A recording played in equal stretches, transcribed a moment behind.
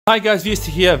Hi guys, VST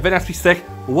here, Venus Tech.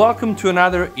 Welcome to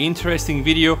another interesting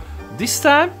video. This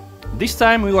time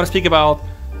we want to speak about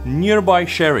nearby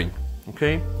sharing.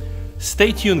 Okay,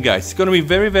 stay tuned, guys. It's gonna be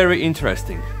very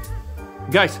interesting,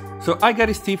 guys. So I got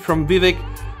this tip from Vivek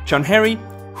Chanheri,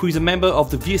 who is a member of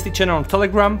the VST channel on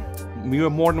Telegram. We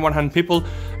are more than 100 people.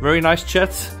 Very nice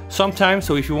chats sometimes.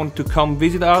 So if you want to come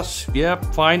visit us, yeah,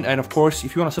 fine. And of course,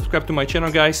 if you want to subscribe to my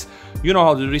channel, guys, you know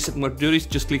how to do this.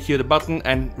 Just click here the button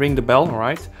and ring the bell. All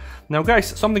right. Now, guys,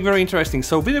 something very interesting.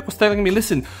 So Vivek was telling me,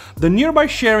 listen, the nearby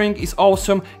sharing is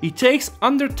awesome. It takes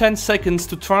under 10 seconds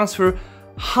to transfer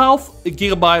half a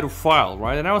gigabyte of file,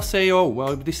 right? And I was saying, oh,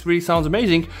 well, this really sounds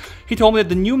amazing. He told me that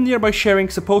the new nearby sharing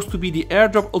is supposed to be the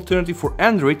AirDrop alternative for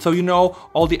Android. So, you know,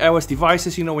 all the iOS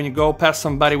devices, you know, when you go past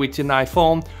somebody with an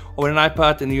iPhone or an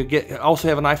iPad and you also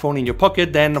have an iPhone in your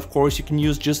pocket, then of course you can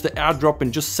use just the AirDrop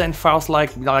and just send files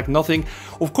like nothing.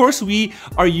 Of course, we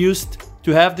are used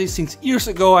to have this since years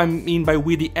ago. I mean, by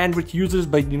we the Android users,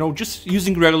 by, you know, just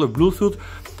using regular Bluetooth.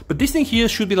 But this thing here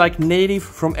should be like native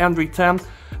from Android 10.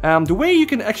 The way you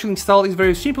can actually install it is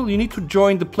very simple. You need to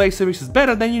join the Play Services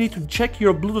beta, then you need to check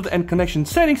your Bluetooth and connection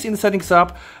settings in the settings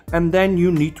app, and then you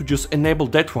need to just enable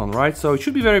that one, right? So it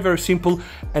should be very simple,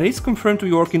 and it's confirmed to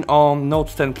be working on Note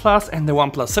 10 Plus and the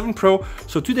OnePlus 7 Pro.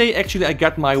 So today actually I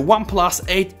got my OnePlus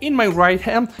 8 in my right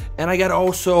hand, and I got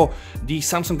also the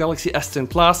Samsung Galaxy S10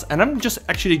 Plus, and I'm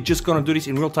just gonna do this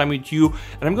in real time with you,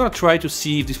 and I'm gonna try to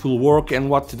see if this will work and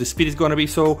what the speed is gonna be.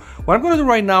 So what I'm gonna do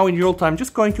right now in real time,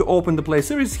 just going to open the Play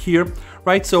Services here,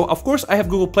 right? So of course I have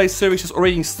Google Play Services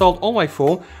already installed on my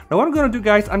phone. Now what I'm gonna do,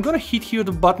 guys, I'm gonna hit here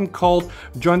the button called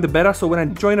join the beta. So when I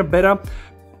join a beta,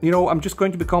 you know, I'm just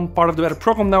going to become part of the beta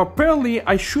program. Now apparently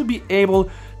I should be able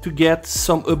to get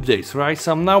some updates, right?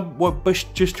 So I'm now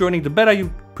just joining the beta.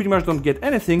 You pretty much don't get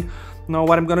anything. Now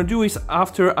what I'm gonna do is,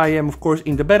 after I am of course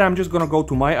in the beta, I'm just gonna go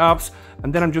to my apps,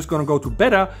 and then I'm just gonna go to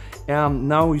beta, and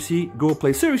now you see Google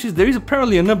Play Services. There is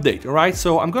apparently an update, alright?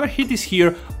 So I'm gonna hit this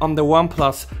here on the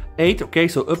OnePlus 8, okay,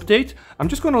 so update. I'm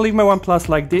just gonna leave my OnePlus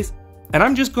like this, and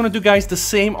I'm just gonna do, guys, the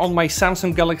same on my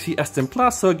Samsung Galaxy S10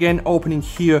 Plus. So again, opening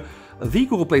here the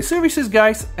Google Play Services,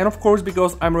 guys, and of course,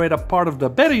 because I'm already a part of the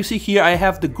beta, you see here I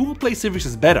have the Google Play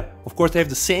Services beta. Of course, I have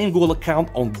the same Google account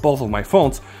on both of my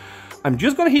phones. I'm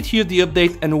just gonna hit here the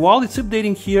update, and while it's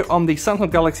updating here on the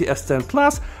Samsung Galaxy S10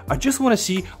 Plus, I just wanna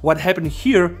see what happened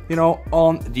here, you know,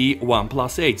 on the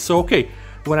OnePlus 8. So, okay,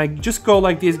 when I just go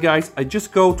like this, guys, I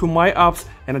just go to my apps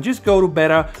and I just go to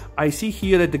beta. I see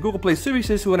here that the Google Play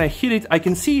Services, when I hit it, I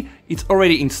can see it's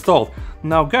already installed.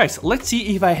 Now, guys, let's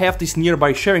see if I have this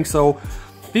nearby sharing. So,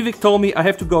 Vivek told me I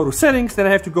have to go to settings, then I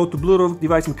have to go to Bluetooth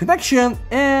device and connection,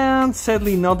 and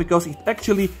sadly not, because it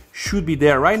actually should be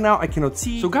there. Right now I cannot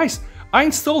see. So guys, I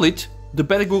installed it, the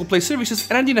beta Google Play Services,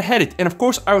 and I didn't have it. And of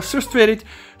course I was frustrated,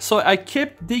 so I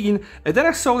kept digging, and then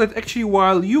I saw that actually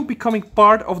while you becoming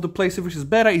part of the Play Services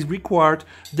beta is required,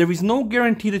 there is no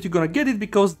guarantee that you're gonna get it,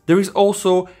 because there is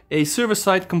also a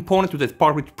server-side component to that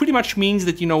part, which pretty much means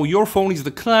that, you know, your phone is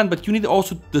the client, but you need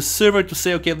also the server to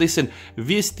say, okay, listen,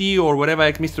 VST or whatever,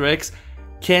 Mr. X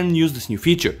can use this new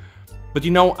feature. But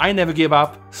you know, I never gave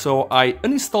up, so I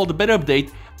uninstalled the beta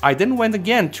update. I then went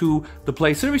again to the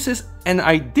Play Services, and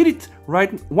I did it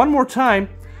right one more time,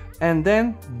 and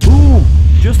then boom,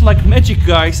 just like magic,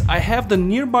 guys, I have the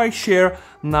nearby share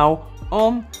now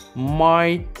on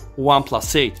my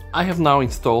OnePlus 8. I have now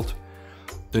installed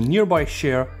the nearby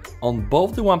share on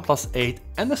both the OnePlus 8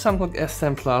 and the Samsung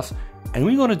S10 Plus, and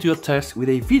we're gonna do a test with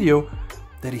a video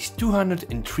that is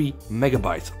 203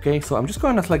 megabytes, okay? So I'm just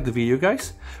going to select the video,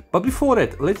 guys. But before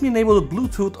that, let me enable the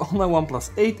Bluetooth on my OnePlus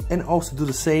 8 and also do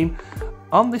the same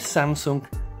on the Samsung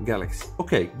Galaxy.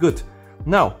 Okay, good.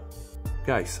 Now,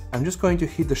 guys, I'm just going to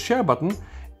hit the share button,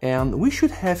 and we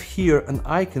should have here an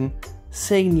icon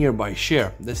saying nearby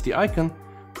share. That's the icon.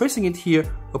 Pressing it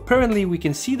here, apparently we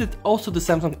can see that also the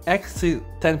Samsung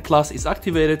S10 Plus is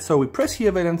activated. So we press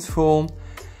here Valence phone,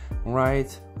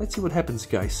 right? Let's see what happens,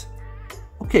 guys.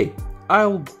 Okay,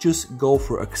 I'll just go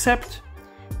for accept.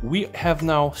 We have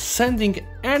now sending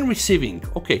and receiving.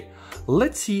 Okay,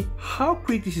 let's see how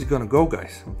quick this is gonna go,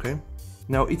 guys. Okay,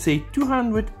 now it's a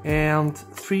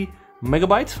 203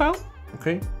 megabytes file.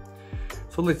 Okay,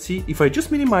 so let's see. If I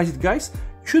just minimize it, guys,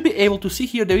 you should be able to see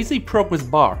here there is a progress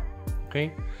bar.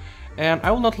 Okay, and I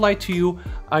will not lie to you,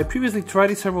 I previously tried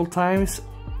it several times.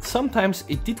 Sometimes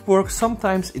it did work,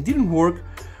 sometimes it didn't work.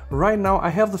 Right now I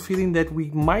have the feeling that we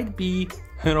might be,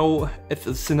 you know, at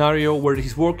a scenario where this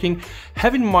is working.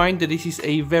 Have in mind that this is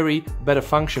a very beta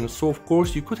function, so of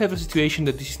course you could have a situation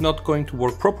that this is not going to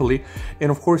work properly.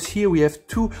 And of course here we have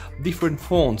two different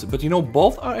phones, but you know,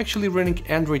 both are actually running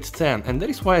Android 10, and that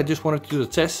is why I just wanted to do the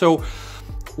test. So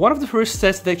one of the first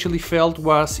tests that actually failed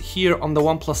was here on the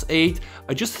OnePlus 8.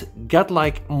 I just got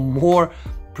like more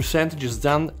percentages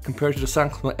done compared to the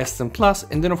Samsung S10 Plus,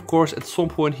 and then of course at some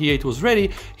point here it was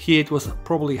ready, here it was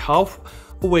probably half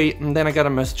away, and then I got a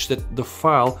message that the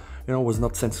file, you know, was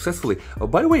not sent successfully. Oh,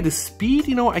 by the way, the speed,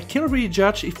 you know, I cannot really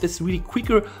judge if that's really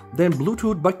quicker than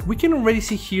Bluetooth, but we can already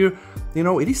see here, you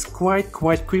know, it is quite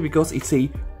quick because it's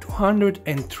a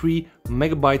 203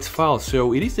 megabytes file,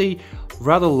 so it is a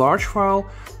rather large file.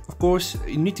 Of course,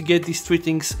 you need to get these three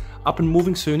things up and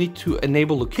moving, so you need to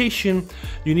enable location,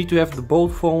 you need to have the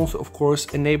both phones, of course,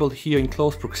 enabled here in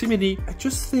close proximity. I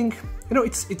just think, you know,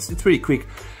 it's really quick.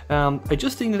 I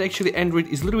just think that actually Android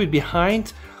is a little bit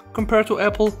behind compared to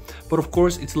Apple, but of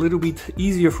course it's a little bit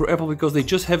easier for Apple because they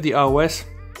just have the iOS.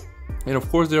 And of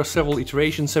course there are several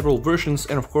iterations, several versions,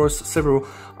 and of course several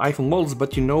iPhone models,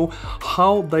 but you know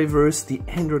how diverse the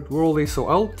Android world is, so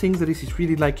I'll think that this is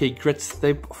really like a great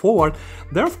step forward.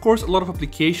 There are of course a lot of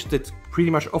applications that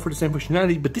pretty much offer the same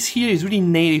functionality, but this here is really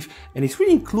native and it's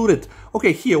really included.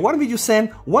 Okay, here, one video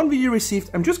sent, one video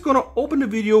received. I'm just gonna open the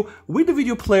video with the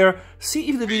video player, see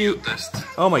if the video...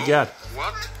 Oh my god.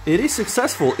 What? It is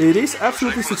successful. It is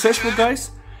absolutely successful,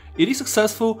 guys. It is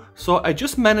successful, so I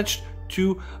just managed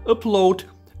to upload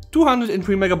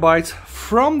 203 megabytes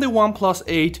from the OnePlus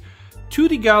 8 to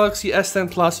the Galaxy S10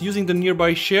 Plus using the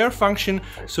nearby share function.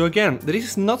 So again, this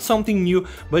is not something new,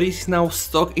 but it is now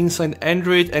stock inside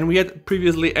Android, and we had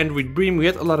previously Android Bream, we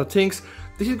had a lot of things.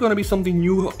 This is gonna be something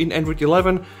new in Android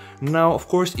 11. Now, of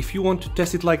course, if you want to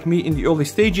test it like me in the early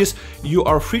stages, you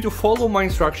are free to follow my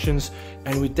instructions.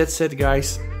 And with that said,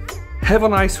 guys, have a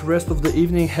nice rest of the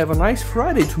evening, have a nice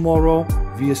Friday tomorrow,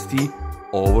 VST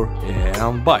over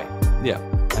and bye. Yeah,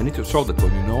 I need to throw that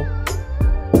one, you know.